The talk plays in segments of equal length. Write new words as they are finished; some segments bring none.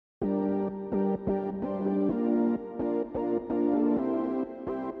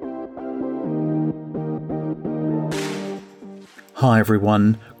Hi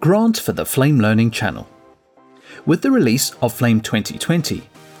everyone, Grant for the Flame Learning channel. With the release of Flame 2020,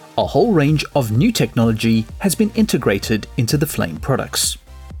 a whole range of new technology has been integrated into the Flame products.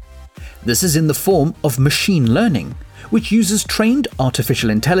 This is in the form of machine learning, which uses trained artificial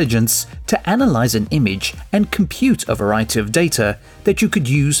intelligence to analyze an image and compute a variety of data that you could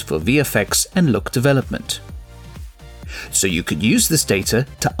use for VFX and look development. So you could use this data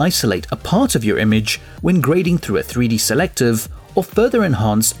to isolate a part of your image when grading through a 3D selective or further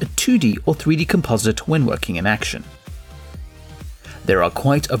enhance a 2D or 3D composite when working in action. There are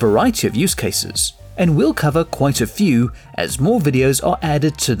quite a variety of use cases, and we'll cover quite a few as more videos are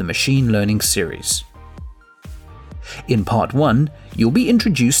added to the machine learning series. In part 1, you'll be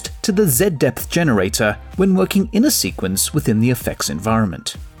introduced to the Z-depth generator when working in a sequence within the effects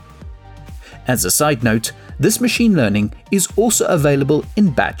environment. As a side note, this machine learning is also available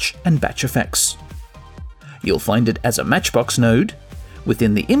in Batch and BatchFX. You'll find it as a matchbox node,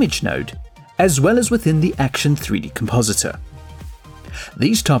 within the image node, as well as within the Action 3D compositor.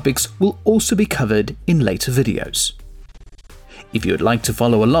 These topics will also be covered in later videos. If you would like to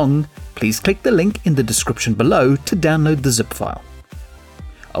follow along, please click the link in the description below to download the zip file.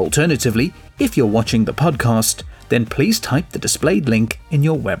 Alternatively, if you're watching the podcast, then please type the displayed link in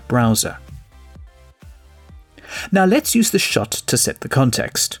your web browser. Now let's use the shot to set the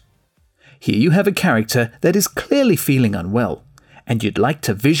context. Here you have a character that is clearly feeling unwell, and you'd like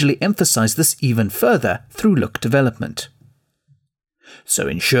to visually emphasize this even further through look development. So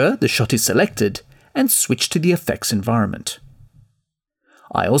ensure the shot is selected and switch to the effects environment.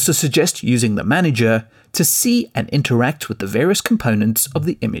 I also suggest using the manager to see and interact with the various components of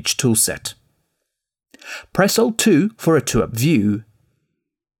the image toolset. Press Alt-2 for a 2-up view,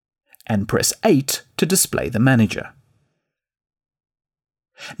 and press 8 to display the manager.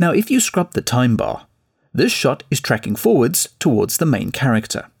 Now if you scrub the time bar, this shot is tracking forwards towards the main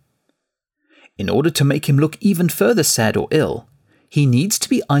character. In order to make him look even further sad or ill, he needs to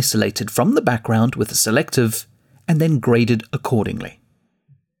be isolated from the background with a selective and then graded accordingly.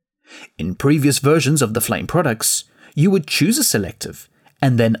 In previous versions of the Flame products, you would choose a selective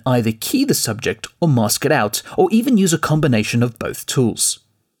and then either key the subject or mask it out, or even use a combination of both tools.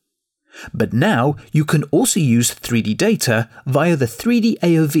 But now you can also use 3D data via the 3D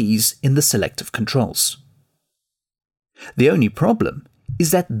AOVs in the selective controls. The only problem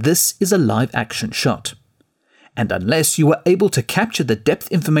is that this is a live action shot, and unless you are able to capture the depth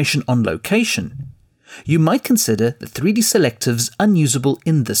information on location, you might consider the 3D selectives unusable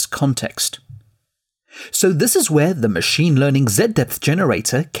in this context. So this is where the machine learning Z-depth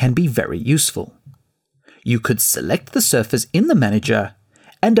generator can be very useful. You could select the surface in the manager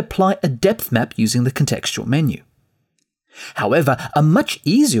and apply a depth map using the contextual menu. However, a much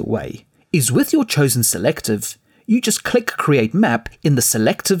easier way is with your chosen selective, you just click Create Map in the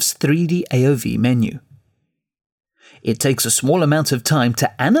Selective's 3D AOV menu. It takes a small amount of time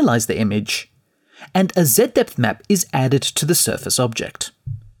to analyze the image, and a Z-depth map is added to the surface object.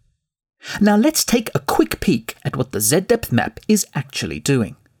 Now let's take a quick peek at what the Z-depth map is actually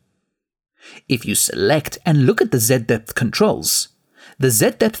doing. If you select and look at the Z-depth controls, the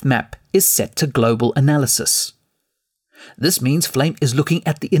Z-depth map is set to global analysis. This means Flame is looking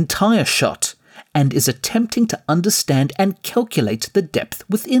at the entire shot and is attempting to understand and calculate the depth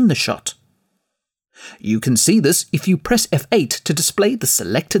within the shot. You can see this if you press F8 to display the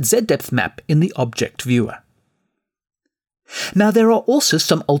selected Z-depth map in the object viewer. Now there are also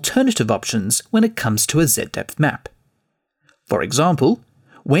some alternative options when it comes to a Z-depth map. For example,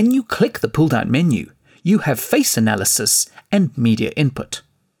 when you click the pull-down menu, you have face analysis and media input.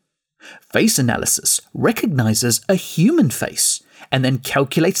 Face analysis recognizes a human face and then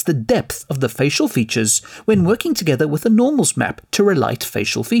calculates the depth of the facial features when working together with a normals map to relate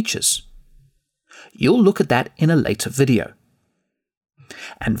facial features. You'll look at that in a later video.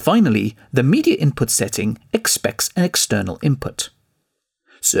 And finally, the media input setting expects an external input.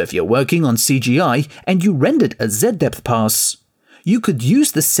 So if you're working on CGI and you rendered a Z-depth pass, you could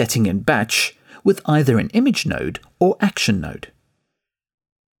use this setting in Batch with either an image node or action node.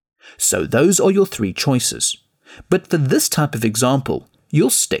 So those are your 3 choices, but for this type of example, you'll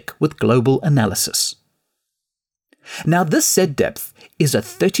stick with global analysis. Now this Z-depth is a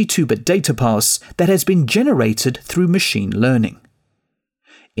 32-bit data pass that has been generated through machine learning.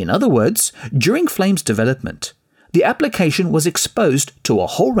 In other words, during Flame's development, the application was exposed to a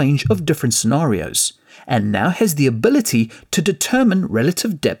whole range of different scenarios, and now has the ability to determine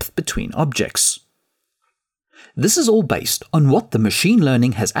relative depth between objects. This is all based on what the machine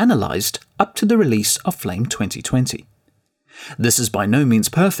learning has analyzed up to the release of Flame 2020. This is by no means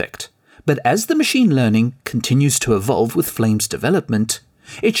perfect, but as the machine learning continues to evolve with Flame's development,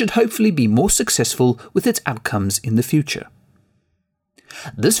 it should hopefully be more successful with its outcomes in the future.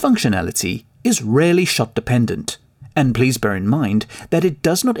 This functionality is rarely shot dependent, and please bear in mind that it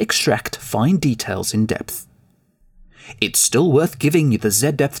does not extract fine details in depth. It's still worth giving the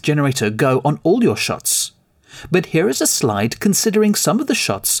Z-depth generator a go on all your shots, but here is a slide considering some of the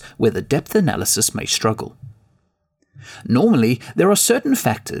shots where the depth analysis may struggle. Normally, there are certain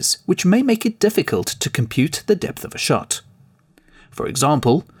factors which may make it difficult to compute the depth of a shot. For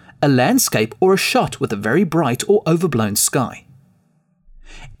example, a landscape or a shot with a very bright or overblown sky.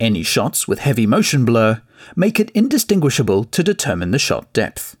 Any shots with heavy motion blur make it indistinguishable to determine the shot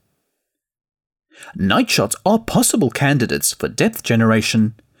depth. Night shots are possible candidates for depth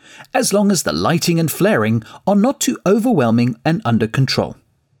generation, as long as the lighting and flaring are not too overwhelming and under control.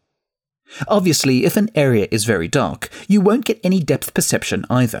 Obviously, if an area is very dark, you won't get any depth perception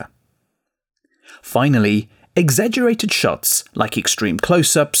either. Finally, exaggerated shots like extreme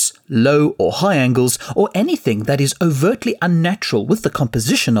close-ups, low or high angles, or anything that is overtly unnatural with the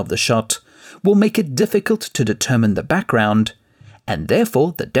composition of the shot will make it difficult to determine the background, and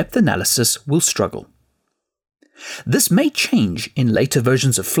therefore the depth analysis will struggle. This may change in later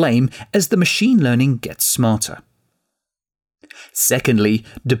versions of Flame as the machine learning gets smarter. Secondly,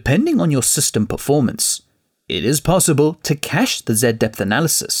 depending on your system performance, it is possible to cache the Z-depth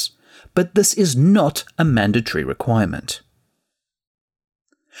analysis, but this is not a mandatory requirement.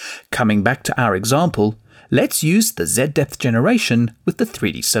 Coming back to our example, let's use the Z-depth generation with the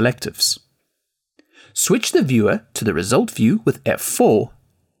 3D selectives. Switch the viewer to the result view with F4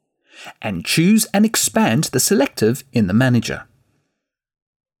 and choose and expand the selective in the manager.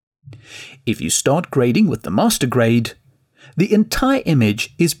 If you start grading with the master grade, the entire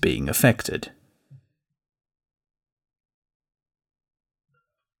image is being affected.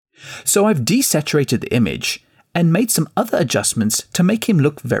 So I've desaturated the image and made some other adjustments to make him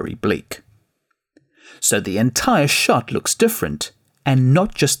look very bleak. So the entire shot looks different and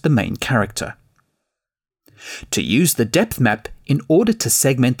not just the main character. To use the depth map in order to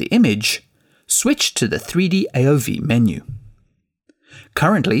segment the image, switch to the 3D AOV menu.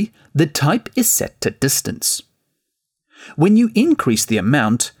 Currently, the type is set to distance. When you increase the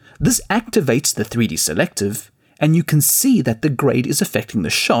amount, this activates the 3D selective, and you can see that the grade is affecting the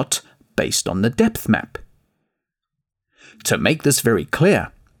shot based on the depth map. To make this very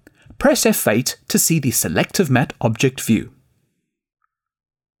clear, press F8 to see the selective matte object view.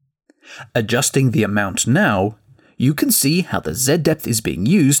 Adjusting the amount now, you can see how the Z-depth is being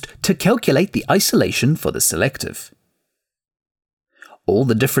used to calculate the isolation for the selective. All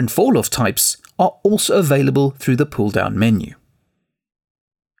the different fall-off types are also available through the pull-down menu.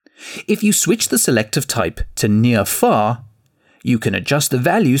 If you switch the selective type to near-far, you can adjust the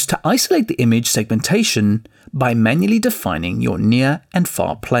values to isolate the image segmentation by manually defining your near and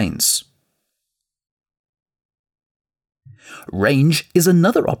far planes. Range is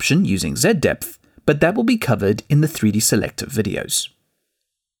another option using Z-depth, but that will be covered in the 3D selective videos.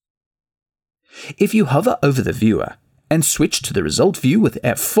 If you hover over the viewer and switch to the result view with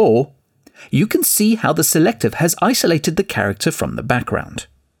F4, you can see how the selective has isolated the character from the background.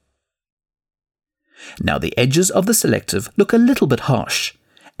 Now the edges of the selective look a little bit harsh,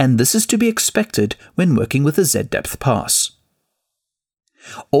 and this is to be expected when working with a Z-depth pass.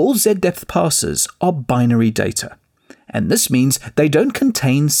 All Z-depth passes are binary data, and this means they don't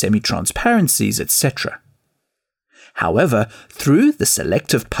contain semi-transparencies, etc. However, through the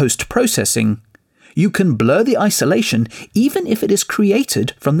selective post-processing, you can blur the isolation even if it is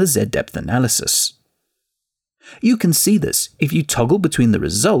created from the Z-depth analysis. You can see this if you toggle between the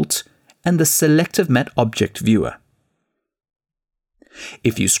result and the selective matte object viewer.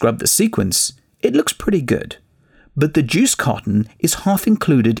 If you scrub the sequence, it looks pretty good, but the juice carton is half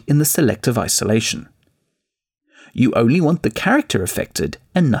included in the selective isolation. You only want the character affected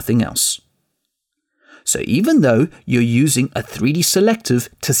and nothing else. So even though you're using a 3D selective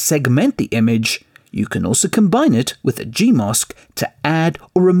to segment the image, you can also combine it with a Gmask to add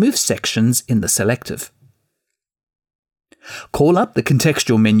or remove sections in the selective. Call up the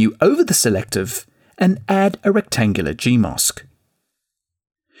contextual menu over the selective and add a rectangular Gmask.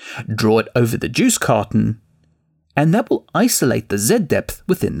 Draw it over the juice carton, and that will isolate the Z-depth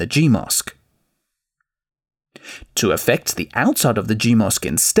within the Gmask. To affect the outside of the Gmask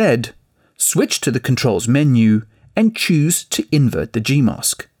instead, switch to the Controls menu and choose to invert the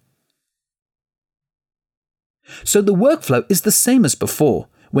Gmask. So the workflow is the same as before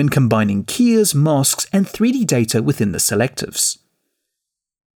when combining keys, masks, and 3D data within the selectives.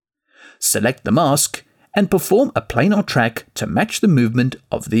 Select the mask and perform a planar track to match the movement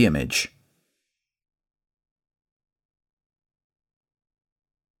of the image.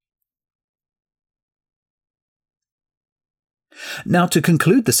 Now, to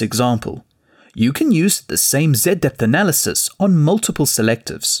conclude this example, you can use the same Z-depth analysis on multiple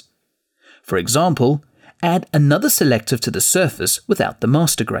selectives. For example, add another selective to the surface without the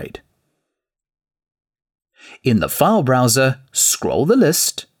master grade. In the file browser, scroll the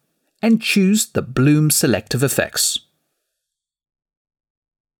list and choose the Bloom selective effects.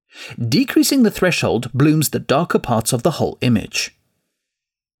 Decreasing the threshold blooms the darker parts of the whole image.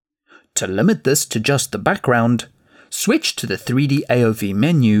 To limit this to just the background, switch to the 3D AOV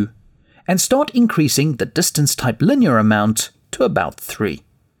menu and start increasing the distance type linear amount to about 3.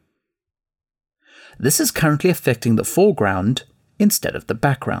 This is currently affecting the foreground instead of the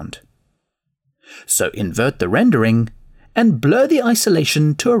background. So invert the rendering and blur the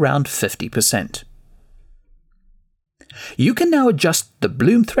isolation to around 50%. You can now adjust the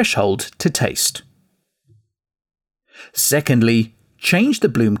bloom threshold to taste. Secondly, change the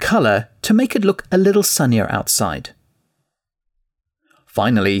bloom color to make it look a little sunnier outside.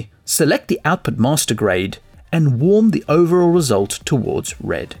 Finally, select the output master grade and warm the overall result towards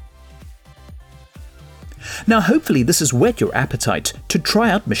red. Now hopefully this has whet your appetite to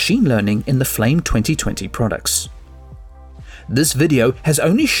try out machine learning in the Flame 2020 products. This video has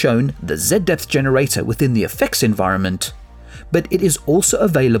only shown the Z-depth generator within the effects environment, but it is also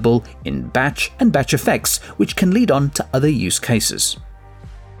available in Batch and BatchFX, which can lead on to other use cases.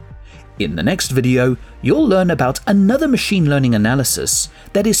 In the next video, you'll learn about another machine learning analysis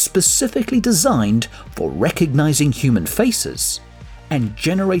that is specifically designed for recognizing human faces and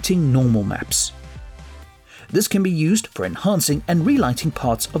generating normal maps. This can be used for enhancing and relighting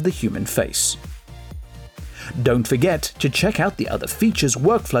parts of the human face. Don't forget to check out the other features,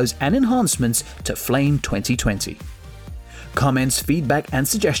 workflows, and enhancements to Flame 2020. Comments, feedback, and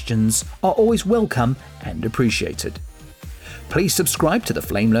suggestions are always welcome and appreciated. Please subscribe to the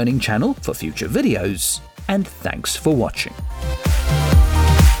Flame Learning channel for future videos, and thanks for watching.